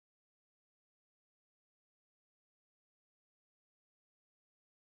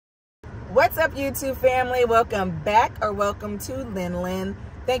What's up, YouTube family? Welcome back, or welcome to Lynn Lynn.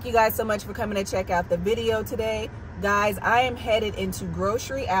 Thank you guys so much for coming to check out the video today. Guys, I am headed into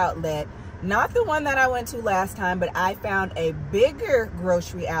Grocery Outlet. Not the one that I went to last time, but I found a bigger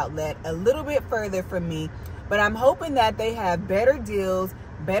grocery outlet a little bit further from me. But I'm hoping that they have better deals,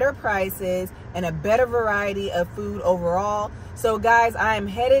 better prices, and a better variety of food overall. So guys, I am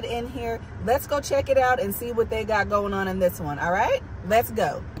headed in here. Let's go check it out and see what they got going on in this one. All right, let's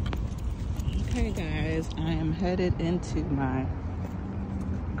go. Okay guys, I am headed into my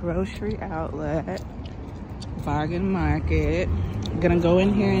grocery outlet, bargain market. I'm gonna go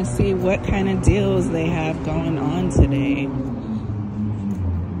in here and see what kind of deals they have going on today.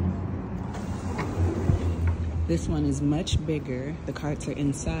 This one is much bigger. The carts are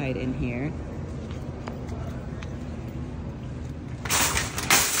inside in here.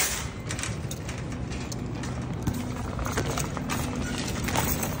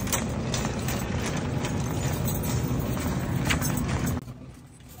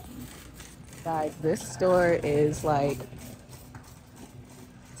 Guys, this store is like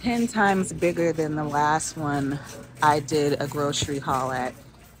 10 times bigger than the last one I did a grocery haul at.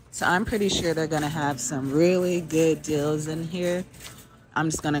 So I'm pretty sure they're gonna have some really good deals in here. I'm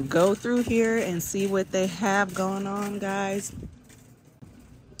just gonna go through here and see what they have going on, guys.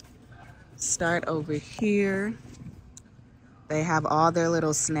 Start over here. They have all their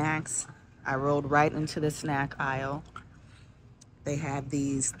little snacks. I rolled right into the snack aisle. They have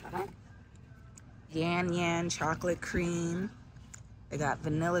these Yan Yan chocolate cream. They got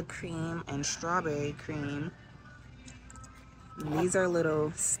vanilla cream and strawberry cream. And these are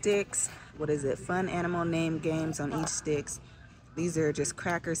little sticks. What is it? Fun animal name games on each sticks. These are just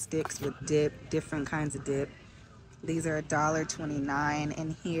cracker sticks with dip, different kinds of dip. These are $1.29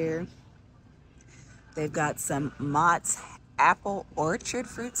 in here. They've got some Mott's Apple Orchard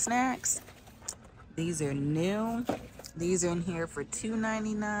fruit snacks. These are new. These are in here for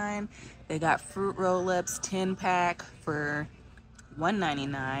 $2.99. They got fruit roll-ups 10-pack for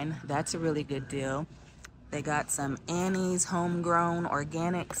 $1.99. That's a really good deal. They got some Annie's homegrown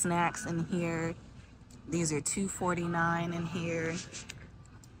organic snacks in here. These are $2.49 in here.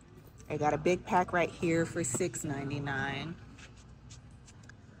 They got a big pack right here for $6.99.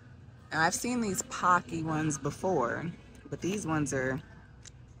 Now, I've seen these Pocky ones before, but these ones are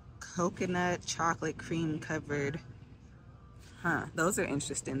coconut chocolate cream covered. Those are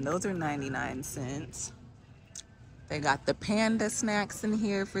interesting. Those are 99 cents. They got the Panda snacks in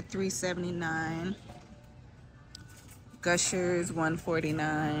here for $3.79. Gushers,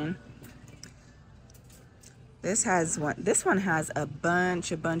 $1.49. This one has a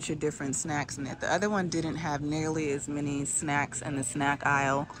bunch of different snacks in it. The other one didn't have nearly as many snacks in the snack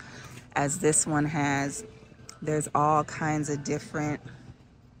aisle as this one has. There's all kinds of different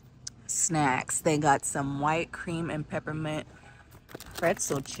snacks. They got some white cream and peppermint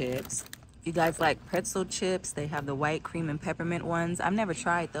pretzel chips. If you guys like pretzel chips, they have the white cream and peppermint ones. I've never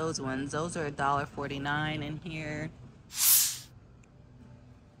tried those ones. Those are $1.49 in here.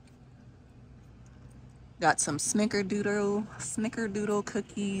 Got some Snickerdoodle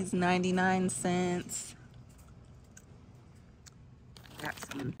cookies, 99 cents. Got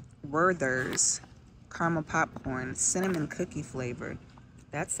some Werther's caramel popcorn, cinnamon cookie flavored.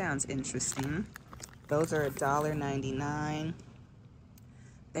 That sounds interesting. Those are $1.99.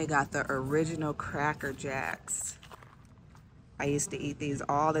 They got the original Cracker Jacks. I used to eat these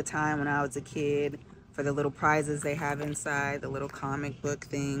all the time when I was a kid for the little prizes they have inside, the little comic book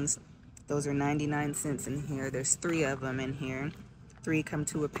things. Those are 99 cents in here. There's 3 of them in here. 3 come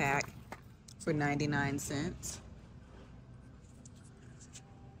to a pack for 99 cents.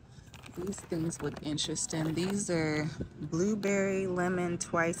 These things look interesting. These are blueberry lemon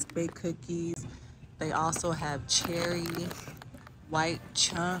twice baked cookies. They also have cherry white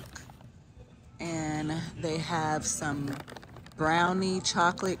chunk, and they have some brownie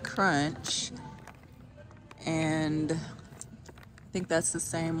chocolate crunch, and I think that's the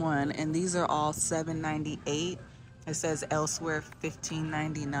same one. And these are all $7.98. It says elsewhere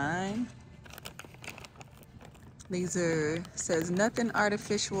 $15.99. These are, says nothing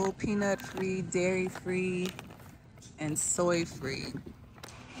artificial, peanut free, dairy free, and soy free.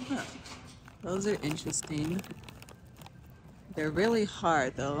 Those are interesting. They're really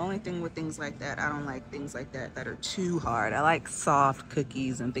hard though. The only thing with things like that, I don't like things like that that are too hard. I like soft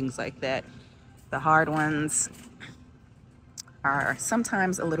cookies and things like that. The hard ones are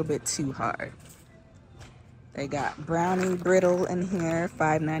sometimes a little bit too hard. They got brownie brittle in here,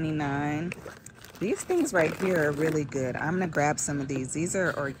 $5.99. These things right here are really good. I'm gonna grab some of these. These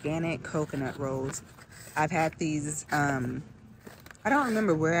are organic coconut rolls. I've had these I don't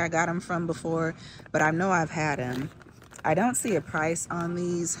remember where I got them from before, but I know I've had them. I don't see a price on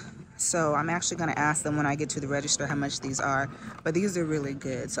these, so I'm actually going to ask them when I get to the register how much these are. But these are really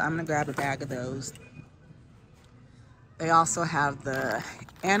good, so I'm going to grab a bag of those. They also have the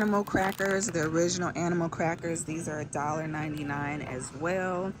animal crackers, the original animal crackers. These are $1.99 as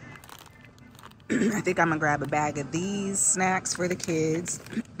well. I think I'm going to grab a bag of these snacks for the kids.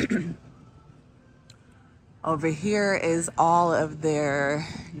 Over here is all of their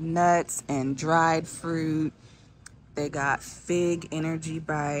nuts and dried fruit. They got fig energy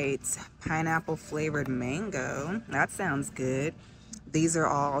bites, pineapple flavored mango. That sounds good. These are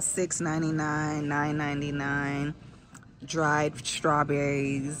all $6.99, $9.99. Dried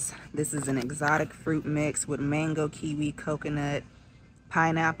strawberries. This is an exotic fruit mix with mango, kiwi, coconut,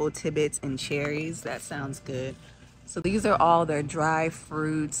 pineapple, tidbits, and cherries. That sounds good. So these are all their dry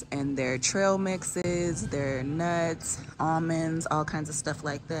fruits and their trail mixes, their nuts, almonds, all kinds of stuff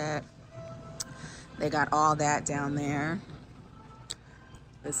like that. They got all that down there.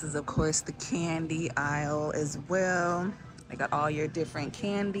 This is, of course, the candy aisle as well. They got all your different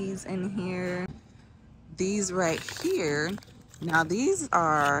candies in here. These right here, now these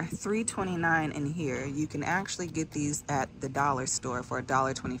are $3.29 in here. You can actually get these at the dollar store for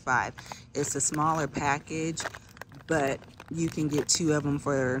 $1.25. It's a smaller package, but you can get 2 of them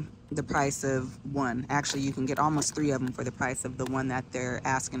for the price of 1. Actually, you can get almost 3 of them for the price of the one that they're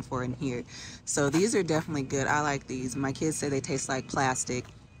asking for in here. So these are definitely good. I like these. My kids say they taste like plastic,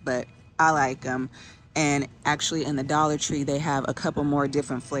 but I like them. And actually in the Dollar Tree, they have a couple more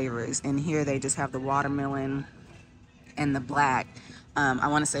different flavors. In here, they just have the watermelon and the black. I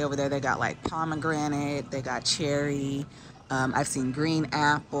want to say over there, they got like pomegranate, they got cherry. I've seen green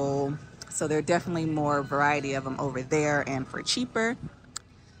apple. So there are definitely more variety of them over there and for cheaper.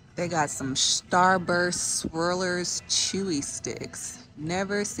 They got some Starburst Swirlers Chewy Sticks.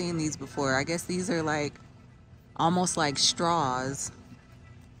 Never seen these before. I guess these are like almost like straws.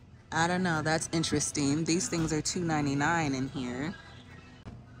 I don't know, that's interesting. These things are $2.99 in here.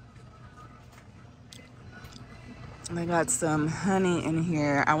 They got some honey in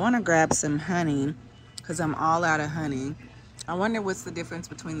here. I want to grab some honey because I'm all out of honey. I wonder what's the difference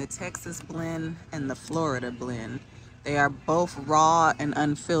between the Texas blend and the Florida blend. They are both raw and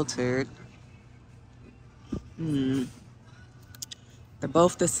unfiltered. They're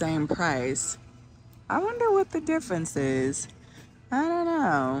both the same price. I wonder what the difference is. I don't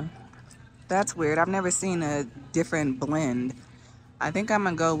know. That's weird. I've never seen a different blend. I think I'm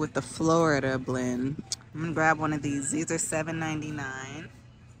gonna go with the Florida blend. I'm gonna grab one of these. These are $7.99.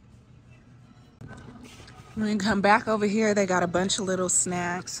 When we come back over here, they got a bunch of little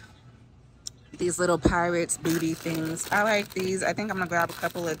snacks. These little pirates booty things. I like these. I think I'm gonna grab a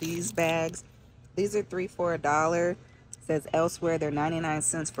couple of these bags. These are 3 for $1. It says elsewhere they're 99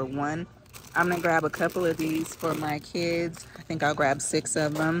 cents for one. I'm gonna grab a couple of these for my kids. I think I'll grab 6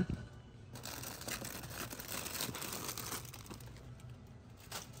 of them.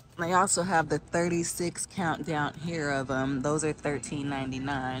 They also have the 36 count down here of them. Those are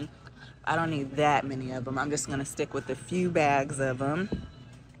 $13.99. I don't need that many of them. I'm just gonna stick with a few bags of them.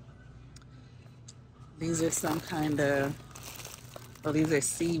 These are some kind of, oh, these are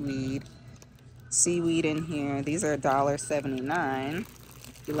seaweed. Seaweed in here. These are $1.79.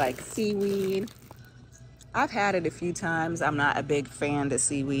 If you like seaweed. I've had it a few times. I'm not a big fan of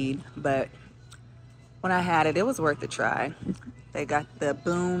seaweed, but when I had it, it was worth a try. They got the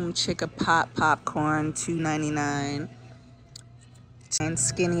Boom Chicka Pop popcorn, $2.99. And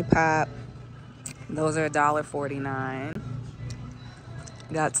Skinny Pop, those are $1.49.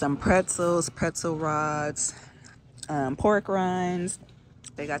 Got some pretzels, pretzel rods, pork rinds.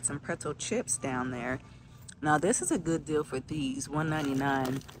 They got some pretzel chips down there. Now this is a good deal for these,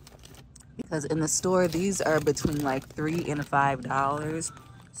 $1.99. Because in the store, these are between like $3 and $5.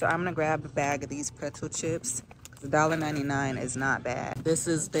 So I'm gonna grab a bag of these pretzel chips. $1.99 is not bad. This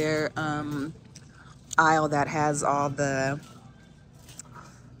is their aisle that has all the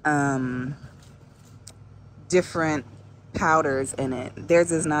different powders in it.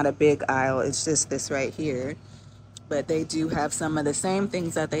 Theirs is not a big aisle, it's just this right here. But they do have some of the same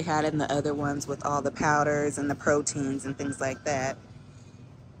things that they had in the other ones with all the powders and the proteins and things like that.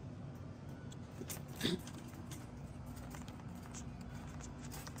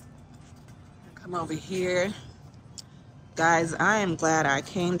 Come over here. Guys, I am glad I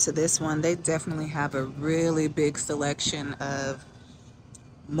came to this one. They definitely have a really big selection of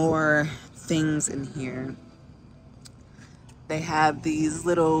more things in here. They have these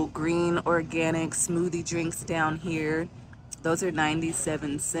little green organic smoothie drinks down here. Those are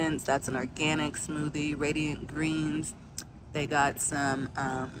 97 cents. That's an organic smoothie. Radiant Greens, They got some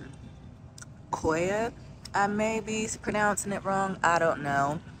Koya. I may be pronouncing it wrong. I don't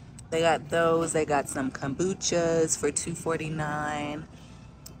know. They got those. They got some kombuchas for $2.49.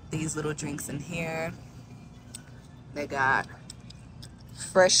 These little drinks in here. They got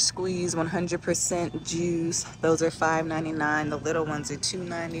fresh squeeze 100% juice. Those are $5.99. The little ones are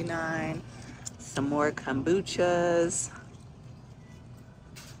 $2.99. Some more kombuchas.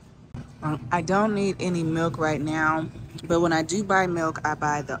 I don't need any milk right now, but when I do buy milk, I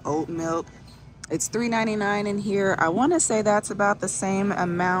buy the oat milk. It's $3.99 in here. I want to say that's about the same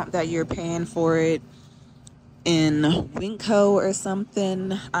amount that you're paying for it in Winco or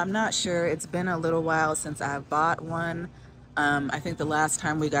something. I'm not sure. It's been a little while since I bought one. I think the last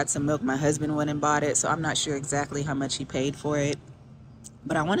time we got some milk, my husband went and bought it, so I'm not sure exactly how much he paid for it,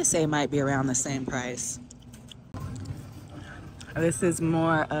 but I want to say it might be around the same price. This is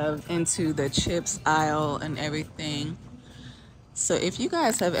more of into the chips aisle and everything. So if you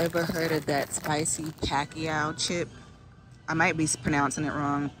guys have ever heard of that spicy Pacquiao chip, I might be pronouncing it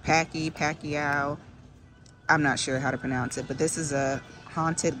wrong. Pacquiao. I'm not sure how to pronounce it, but this is a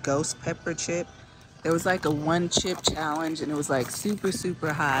haunted ghost pepper chip. There was like a one chip challenge and it was like super,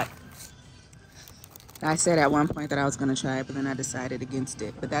 super hot. I said at one point that I was gonna try it, but then I decided against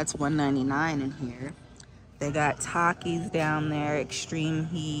it. But that's $1.99 in here. They got Takis down there, extreme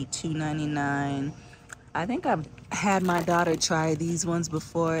heat, $2.99. I think I've had my daughter try these ones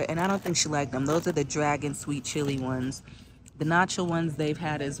before, and I don't think she liked them. Those are the dragon sweet chili ones. The nacho ones they've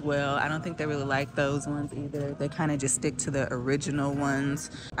had as well. I don't think they really like those ones either. They kind of just stick to the original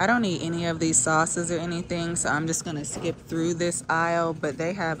ones. I don't need any of these sauces or anything, so I'm just gonna skip through this aisle, but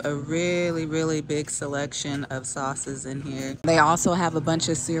they have a really, really big selection of sauces in here. They also have a bunch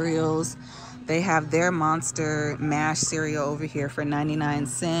of cereals. They have their Monster Mash cereal over here for 99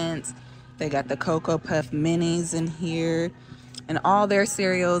 cents. They got the Cocoa Puff Minis in here. And all their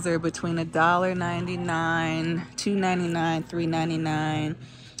cereals are between $1.99, $2.99, $3.99.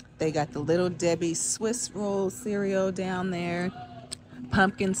 They got the Little Debbie Swiss Roll cereal down there.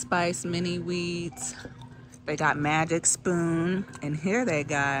 Pumpkin Spice Mini Wheats. They got Magic Spoon. And here they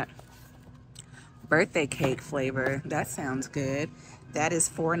got birthday cake flavor. That sounds good. That is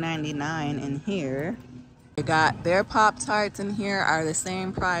 $4.99 in here. They got their Pop-Tarts in here are the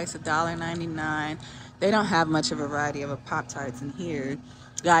same price, $1.99. They don't have much of a variety of Pop-Tarts in here.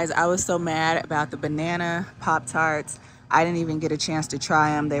 Guys, I was so mad about the banana Pop-Tarts. I didn't even get a chance to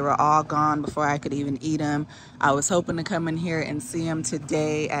try them. They were all gone before I could even eat them. I was hoping to come in here and see them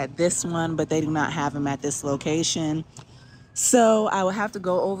today at this one, but they do not have them at this location. So I will have to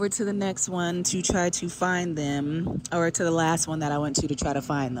go over to the next one to try to find them, or to the last one that I went to try to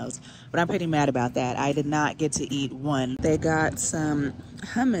find those. But I'm pretty mad about that. I did not get to eat one. They got some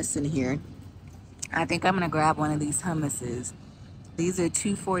hummus in here. I think I'm gonna grab one of these hummuses. These are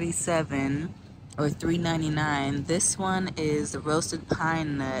 $2.47 or $3.99. This one is the roasted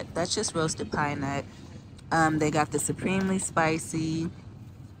pine nut. That's just roasted pine nut. They got the supremely spicy,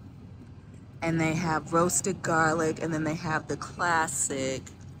 and they have roasted garlic, and then they have the classic.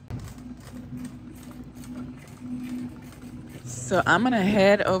 So I'm gonna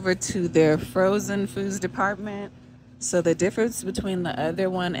head over to their frozen foods department. So the difference between the other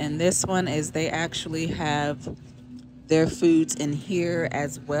one and this one is they actually have their foods in here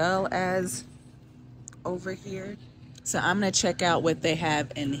as well as over here. So I'm gonna check out what they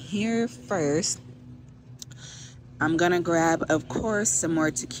have in here first. I'm gonna grab, of course, some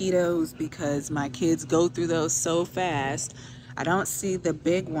more taquitos because my kids go through those so fast. I don't see the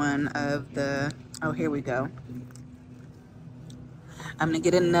big one of the, oh, here we go. I'm gonna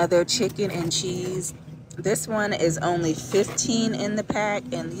get another chicken and cheese. This one is only 15 in the pack,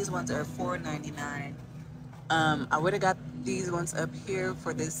 and these ones are $4.99. I would have got these ones up here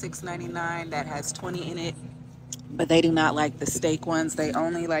for the $6.99 that has 20 in it, but they do not like the steak ones. They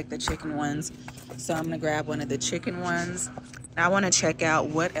only like the chicken ones. So I'm gonna grab one of the chicken ones. Now I wanna check out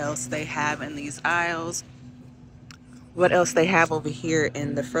what else they have in these aisles. What else they have over here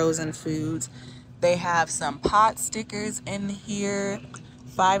in the frozen foods. They have some pot stickers in here.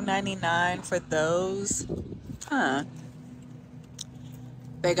 $5.99 for those. Huh.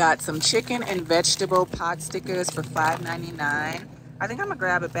 They got some chicken and vegetable pot stickers for $5.99. I think I'm gonna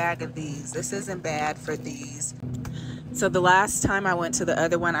grab a bag of these. This isn't bad for these. So the last time I went to the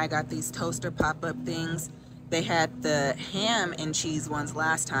other one, I got these toaster pop-up things. They had the ham and cheese ones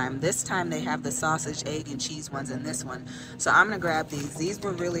last time. This time they have the sausage, egg, and cheese ones in this one. So I'm gonna grab these. These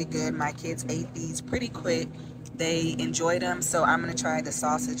were really good. My kids ate these pretty quick. They enjoyed them, so I'm gonna try the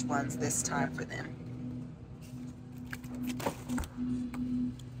sausage ones this time for them.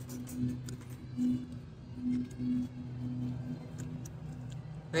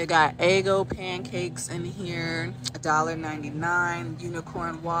 They got Eggo pancakes in here, $1.99.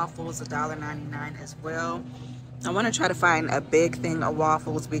 Unicorn waffles, $1.99 as well. I want to try to find a big thing of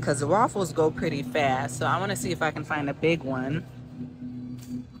waffles because the waffles go pretty fast. So I want to see if I can find a big one.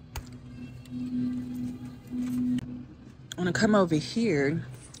 I want to come over here.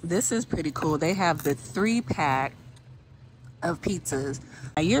 This is pretty cool. They have the 3-pack of pizzas.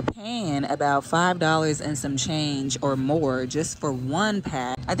 Now you're paying about $5 and some change or more just for 1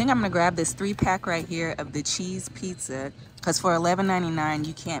 pack. I think I'm gonna grab this 3-pack right here of the cheese pizza because for $11.99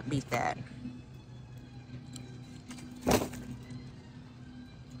 you can't beat that.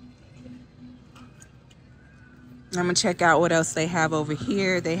 I'm gonna check out what else they have over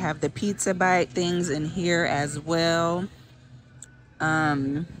here. They have the pizza bite things in here as well.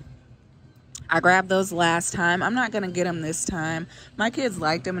 I grabbed those last time. I'm not gonna get them this time. My kids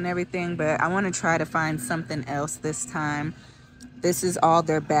liked them and everything, but I want to try to find something else this time. This is all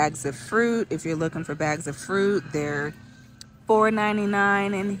their bags of fruit. If you're looking for bags of fruit, they're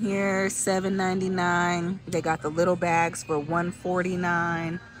 $4.99 in here, $7.99. They got the little bags for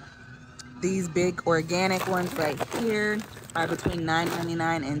 $1.49. These big organic ones right here are between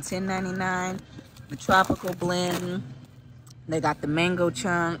 $9.99 and $10.99. The tropical blend. They got the mango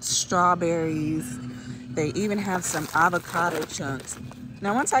chunks, strawberries. They even have some avocado chunks.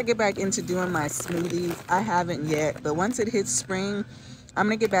 Now, once I get back into doing my smoothies, I haven't yet, but once it hits spring, I'm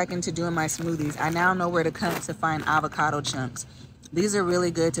gonna get back into doing my smoothies. I now know where to come to find avocado chunks. These are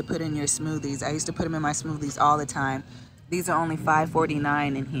really good to put in your smoothies. I used to put them in my smoothies all the time. These are only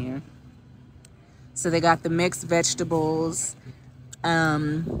 $5.49 in here. So they got the mixed vegetables,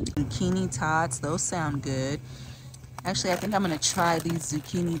 zucchini tots. Those sound good. Actually, I think I'm gonna try these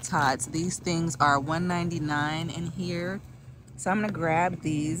zucchini tots. These things are $1.99 in here. So I'm gonna grab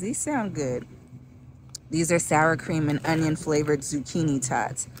these. These sound good. These are sour cream and onion flavored zucchini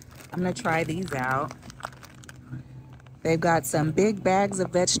tots. I'm gonna try these out. They've got some big bags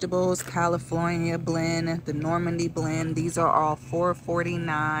of vegetables, California blend, the Normandy blend. These are all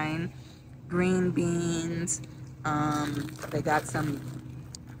 $4.49. Green beans. They got some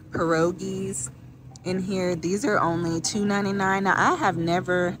pierogies in here. These are only $2.99. Now, I have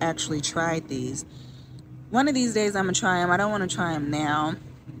never actually tried these. One of these days I'm gonna try them. I don't want to try them now,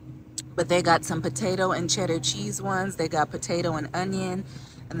 but they got some potato and cheddar cheese ones. They got potato and onion,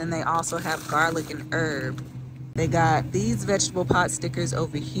 and then they also have garlic and herb. They got these vegetable pot stickers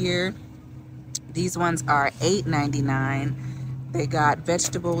over here. These ones are $8.99. They got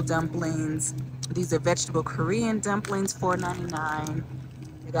vegetable dumplings. These are vegetable Korean dumplings, $4.99.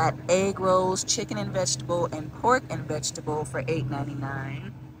 They got egg rolls, chicken and vegetable, and pork and vegetable for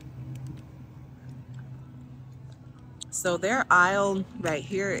 $8.99. So their aisle right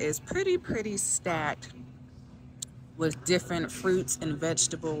here is pretty stacked with different fruits and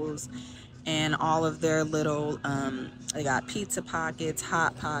vegetables and all of their little, they got pizza pockets,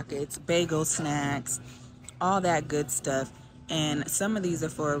 hot pockets, bagel snacks, all that good stuff. And some of these are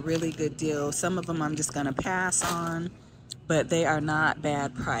for a really good deal. Some of them I'm just gonna pass on, but they are not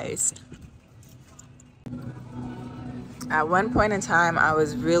bad priced. At one point in time, I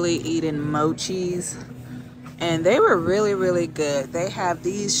was really eating mochis, and they were really good. They have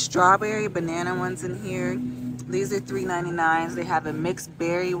these strawberry banana ones in here. These are $3.99. They have a mixed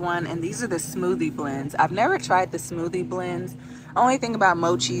berry one, and these are the smoothie blends. I've never tried the smoothie blends. Only thing about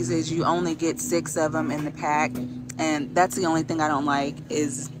mochis is you only get 6 of them in the pack, and that's the only thing I don't like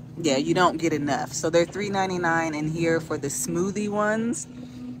is, yeah, you don't get enough. So they're $3.99 in here for the smoothie ones.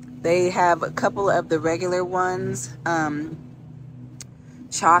 They have a couple of the regular ones.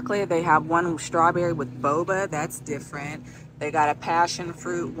 Chocolate, they have one strawberry with boba. That's different. They got a passion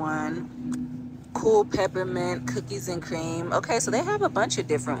fruit one. Cool peppermint, cookies and cream. Okay, so they have a bunch of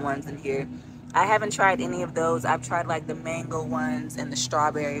different ones in here. I haven't tried any of those. I've tried like the mango ones and the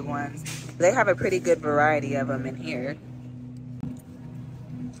strawberry ones. They have a pretty good variety of them in here.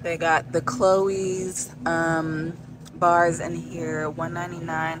 They got the Chloe's bars in here,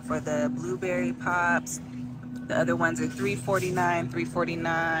 $1.99 for the blueberry pops. The other ones are $3.49,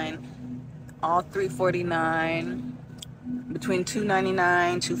 $3.49, all $3.49. Between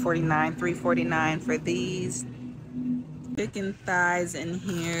 $2.99, $2.49, $3.49 for these. Chicken thighs in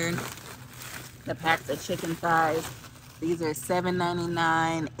here. The packs of chicken thighs. These are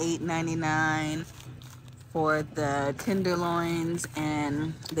 $7.99, $8.99 for the tenderloins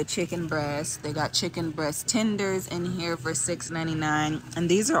and the chicken breast. They got chicken breast tenders in here for $6.99, and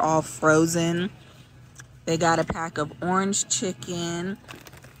these are all frozen. They got a pack of orange chicken,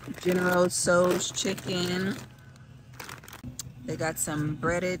 General Tso's chicken. They got some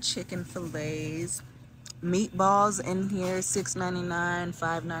breaded chicken fillets. meatballs in here, $6.99,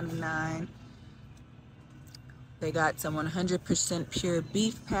 $5.99. They got some 100% pure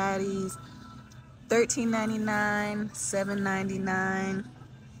beef patties, $13.99, $7.99,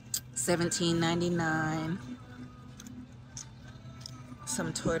 $17.99.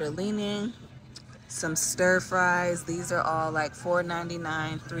 Some tortellini, some stir fries. These are all like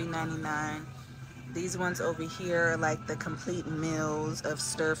 $4.99, $3.99. These ones over here are like the complete meals of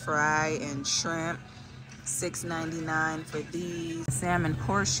stir fry and shrimp. $6.99 for these. Salmon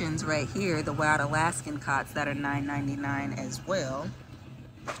portions right here, the Wild Alaskan Cots, that are $9.99 as well.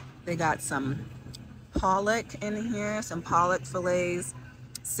 They got some pollock in here, some pollock fillets,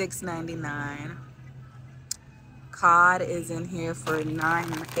 $6.99. Cod is in here for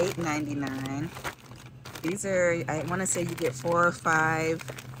 $8.99. These are, I want to say you get 4 or 5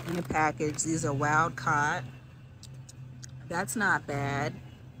 in a package. These are wild caught. That's not bad.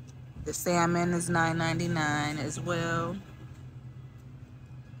 The salmon is $9.99 as well.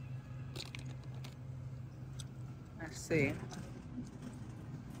 Let's see.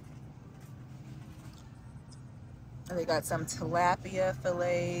 They got some tilapia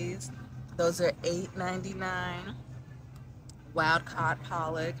fillets. Those are $8.99. Wild caught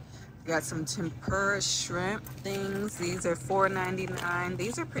pollock. Got some tempura shrimp things. These are $4.99.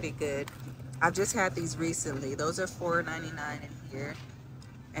 These are pretty good. I've just had these recently. Those are $4.99 in here.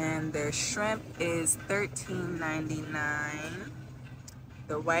 And their shrimp is $13.99.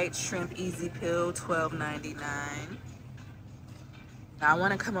 The white shrimp easy peel, $12.99. Now I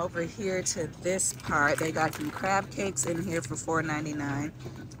want to come over here to this part. They got some crab cakes in here for $4.99.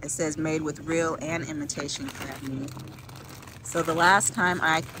 It says made with real and imitation crab meat. So the last time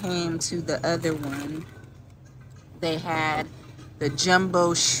I came to the other one, they had the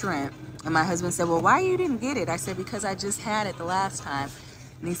jumbo shrimp. And my husband said, well, why you didn't get it? I said, because I just had it the last time.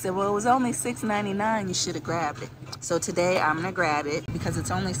 And he said, well, it was only $6.99. You should have grabbed it. So today I'm going to grab it because it's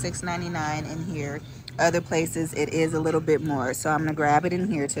only $6.99 in here. Other places it is a little bit more. So I'm going to grab it in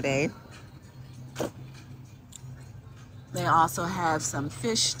here today. They also have some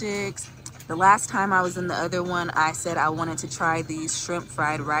fish sticks. The last time I was in the other one, I said I wanted to try these shrimp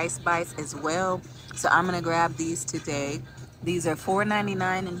fried rice bites as well. So I'm going to grab these today. These are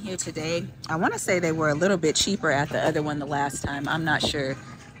 $4.99 in here today. I want to say they were a little bit cheaper at the other one the last time. I'm not sure,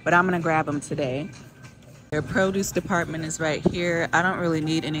 but I'm going to grab them today. Their produce department is right here. I don't really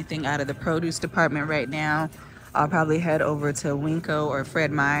need anything out of the produce department right now. I'll probably head over to Winco or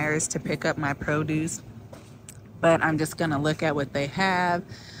Fred Meyer's to pick up my produce. But I'm just going to look at what they have.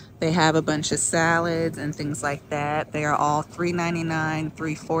 They have a bunch of salads and things like that. They are all $3.99,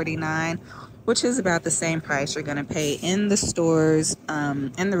 $3.49, which is about the same price you're going to pay in the stores,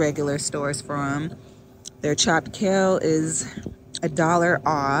 in the regular stores for them. Their chopped kale is $1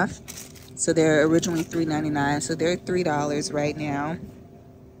 off. So they're originally $3.99. So they're $3 right now.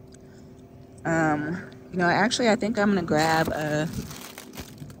 You know, actually, I think I'm going to grab a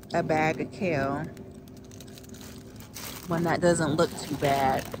bag of kale. One that doesn't look too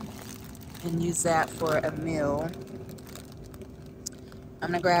bad. And use that for a meal.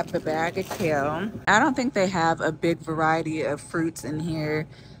 I'm gonna grab the bag of kale. I don't think they have a big variety of fruits in here,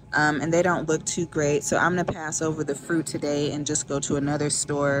 and they don't look too great. So I'm gonna pass over the fruit today and just go to another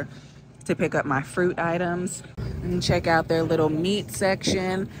store to pick up my fruit items. And check out their little meat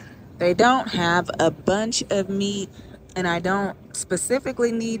section. They don't have a bunch of meat, and I don't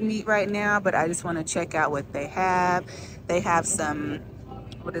specifically need meat right now, but I just want to check out what they have. They have some,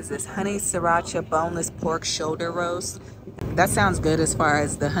 what is this, honey sriracha boneless pork shoulder roast. That sounds good as far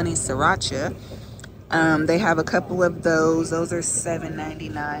as the honey sriracha. They have a couple of those. Those are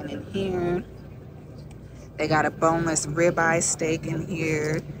 $7.99 in here. They got a boneless ribeye steak in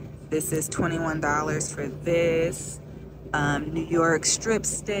here. This is $21 for this. New York strip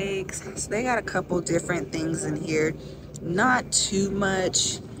steaks. So they got a couple different things in here. Not too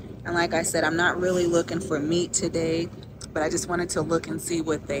much. And like I said, I'm not really looking for meat today, but I just wanted to look and see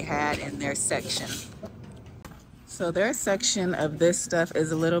what they had in their section. So their section of this stuff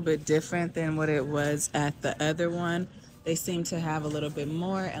is a little bit different than what it was at the other one. They seem to have a little bit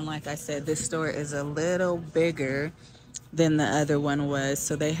more, and like I said, this store is a little bigger than the other one was,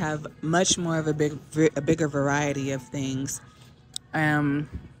 so they have much more of a bigger variety of things.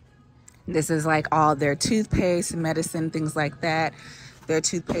 This is like all their toothpaste, medicine, things like that. Their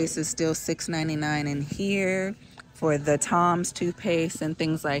toothpaste is still $6.99 in here for the Tom's toothpaste and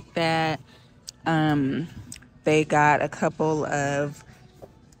things like that. They got a couple of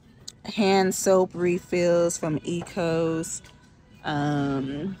hand soap refills from Ecos,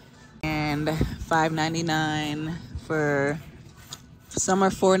 and $5.99 for Some are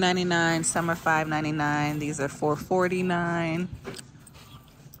 $4.99, some are $5.99. These are $4.49.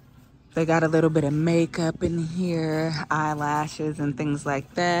 They got a little bit of makeup in here, eyelashes and things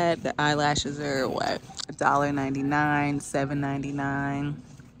like that. The eyelashes are what? $1.99, $7.99.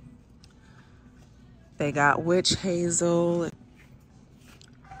 They got witch hazel.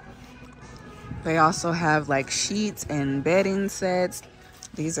 They also have like sheets and bedding sets.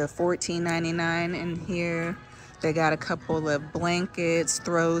 These are $14.99 in here. They got a couple of blankets,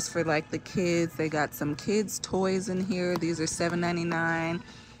 throws for like the kids. They got some kids' toys in here. These are $7.99.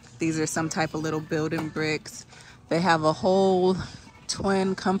 These are some type of little building bricks. They have a whole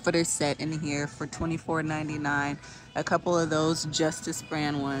twin comforter set in here for $24.99. A couple of those Justice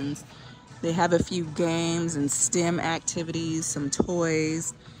brand ones. They have a few games and STEM activities, some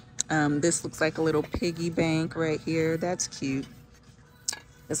toys. This looks like a little piggy bank right here. That's cute.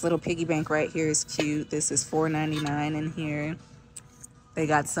 This little piggy bank right here is cute. This is $4.99 in here. They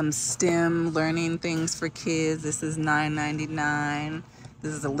got some STEM learning things for kids. This is $9.99.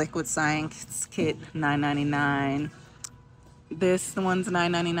 This is a liquid science kit, $9.99. This one's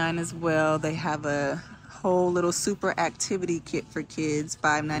 $9.99 as well. They have a whole little super activity kit for kids,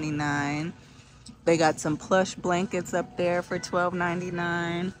 $5.99. They got some plush blankets up there for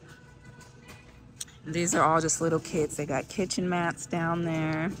 $12.99. These are all just little kits. They got kitchen mats down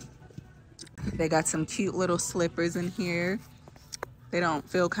there. They got some cute little slippers in here. They don't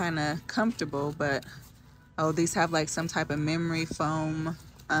feel kind of comfortable, but oh, these have like some type of memory foam.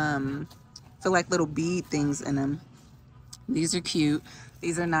 Feel like little bead things in them. These are cute.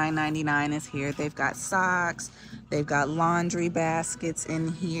 These are $9.99 is here. They've got socks. They've got laundry baskets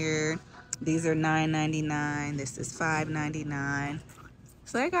in here. These are $9.99. This is $5.99.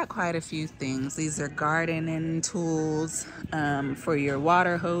 So they got quite a few things. These are gardening tools for your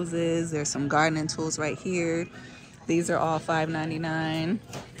water hoses. There's some gardening tools right here. These are all $5.99.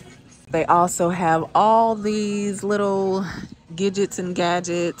 They also have all these little gadgets and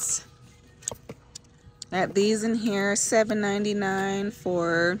gadgets. These in here, $7.99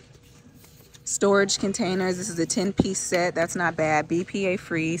 for storage containers. This is a 10-piece set. That's not bad. BPA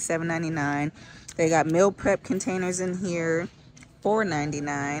free, $7.99. They got meal prep containers in here,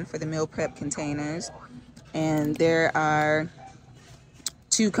 $4.99 for the meal prep containers. And there are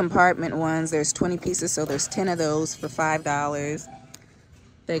 2 compartment ones. There's 20 pieces, so there's 10 of those for $5.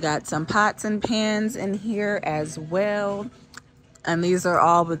 They got some pots and pans in here as well. And these are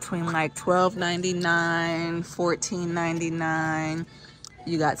all between like $12.99, $14.99.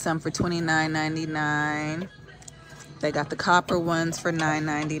 You got some for $29.99. They got the copper ones for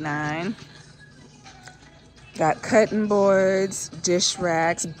 $9.99. Got cutting boards, dish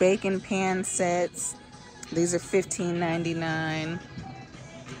racks, baking pan sets. These are $15.99.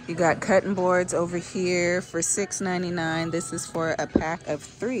 You got cutting boards over here for $6.99. This is for a pack of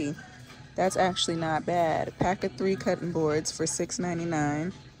 3. That's actually not bad. A pack of 3 cutting boards for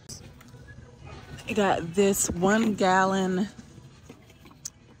 $6.99. You got this 1 gallon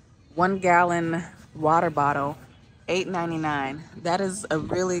water bottle, $8.99. That is a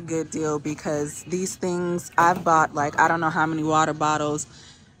really good deal because these things, I've bought like, I don't know how many water bottles,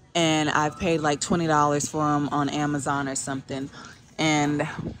 and I've paid like $20 for them on Amazon or something. And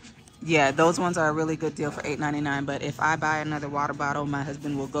yeah, those ones are a really good deal for $8.99. But if I buy another water bottle, my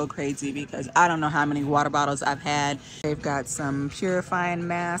husband will go crazy because I don't know how many water bottles I've had. They've got some purifying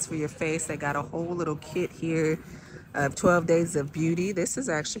masks for your face. They got a whole little kit here of 12 Days of Beauty. This is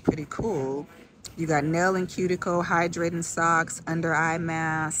actually pretty cool. You got nail and cuticle, hydrating socks, under eye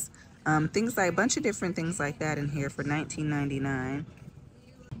masks, things like a bunch of different things like that in here for $19.99.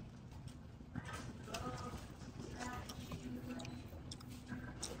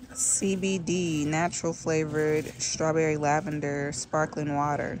 CBD, natural flavored strawberry lavender sparkling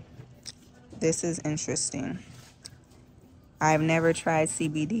water. This is interesting. I've never tried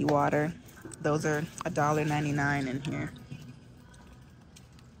CBD water. Those are $1.99 in here.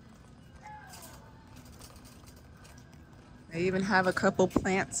 They even have a couple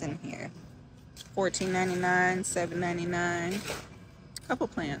plants in here. $14.99, $7.99. Couple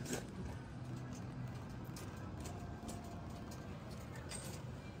plants.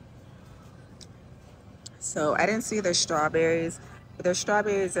 So I didn't see their strawberries, but their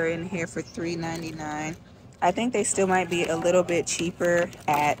strawberries are in here for $3.99. I think they still might be a little bit cheaper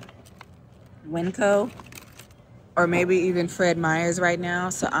at Winco or maybe even Fred Meyer's right now.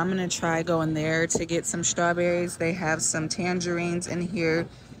 So I'm gonna try going there to get some strawberries. They have some tangerines in here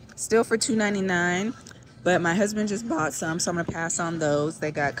still for $2.99, but my husband just bought some, so I'm gonna pass on those.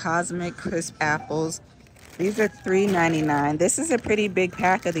 They got Cosmic Crisp apples. These are $3.99. This is a pretty big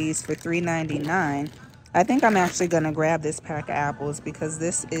pack of these for $3.99. I think I'm actually going to grab this pack of apples because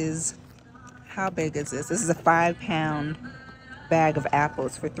this is, how big is this? This is a 5-pound bag of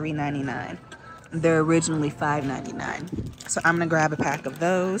apples for $3.99. They're originally $5.99. So I'm going to grab a pack of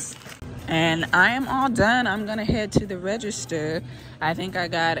those. And I am all done. I'm going to head to the register. I think I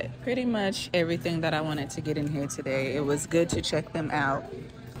got pretty much everything that I wanted to get in here today. It was good to check them out.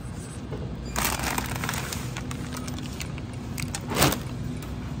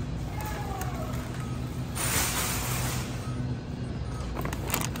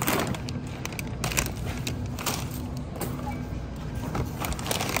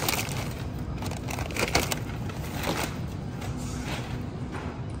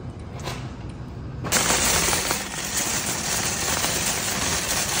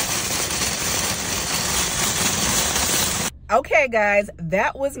 Okay guys,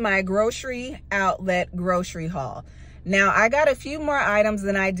 that was my grocery outlet grocery haul. Now I got a few more items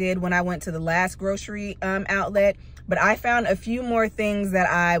than I did when I went to the last grocery outlet, but I found a few more things that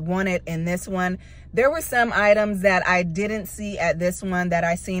I wanted in this one. There were some items that I didn't see at this one that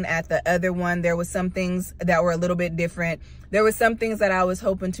I seen at the other one. There was some things that were a little bit different. There were some things that I was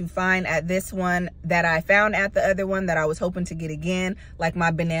hoping to find at this one that I found at the other one that I was hoping to get again, like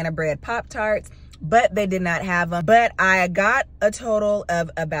my banana bread Pop-Tarts, but they did not have them. But I got a total of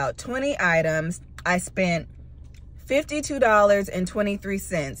about 20 items. I spent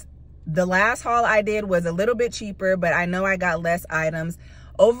 $52.23. The last haul I did was a little bit cheaper, but I know I got less items.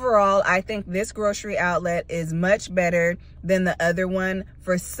 Overall, I think this grocery outlet is much better than the other one.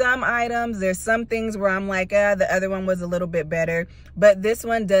 For some items, there's some things where I'm like, the other one was a little bit better, but this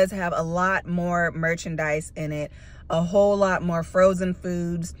one does have a lot more merchandise in it, a whole lot more frozen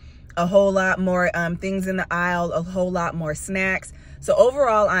foods, a whole lot more things in the aisle, a whole lot more snacks. So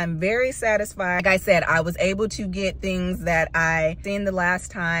overall, I'm very satisfied. Like I said, I was able to get things that I seen the last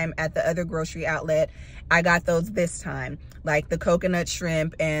time at the other grocery outlet. I got those this time, like the coconut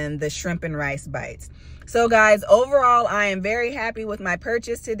shrimp and the shrimp and rice bites. So guys, overall, I am very happy with my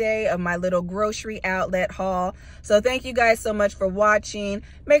purchase today of my little grocery outlet haul. So thank you guys so much for watching.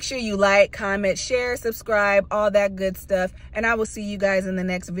 Make sure you like, comment, share, subscribe, all that good stuff. And I will see you guys in the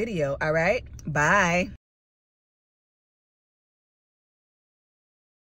next video. All right, bye.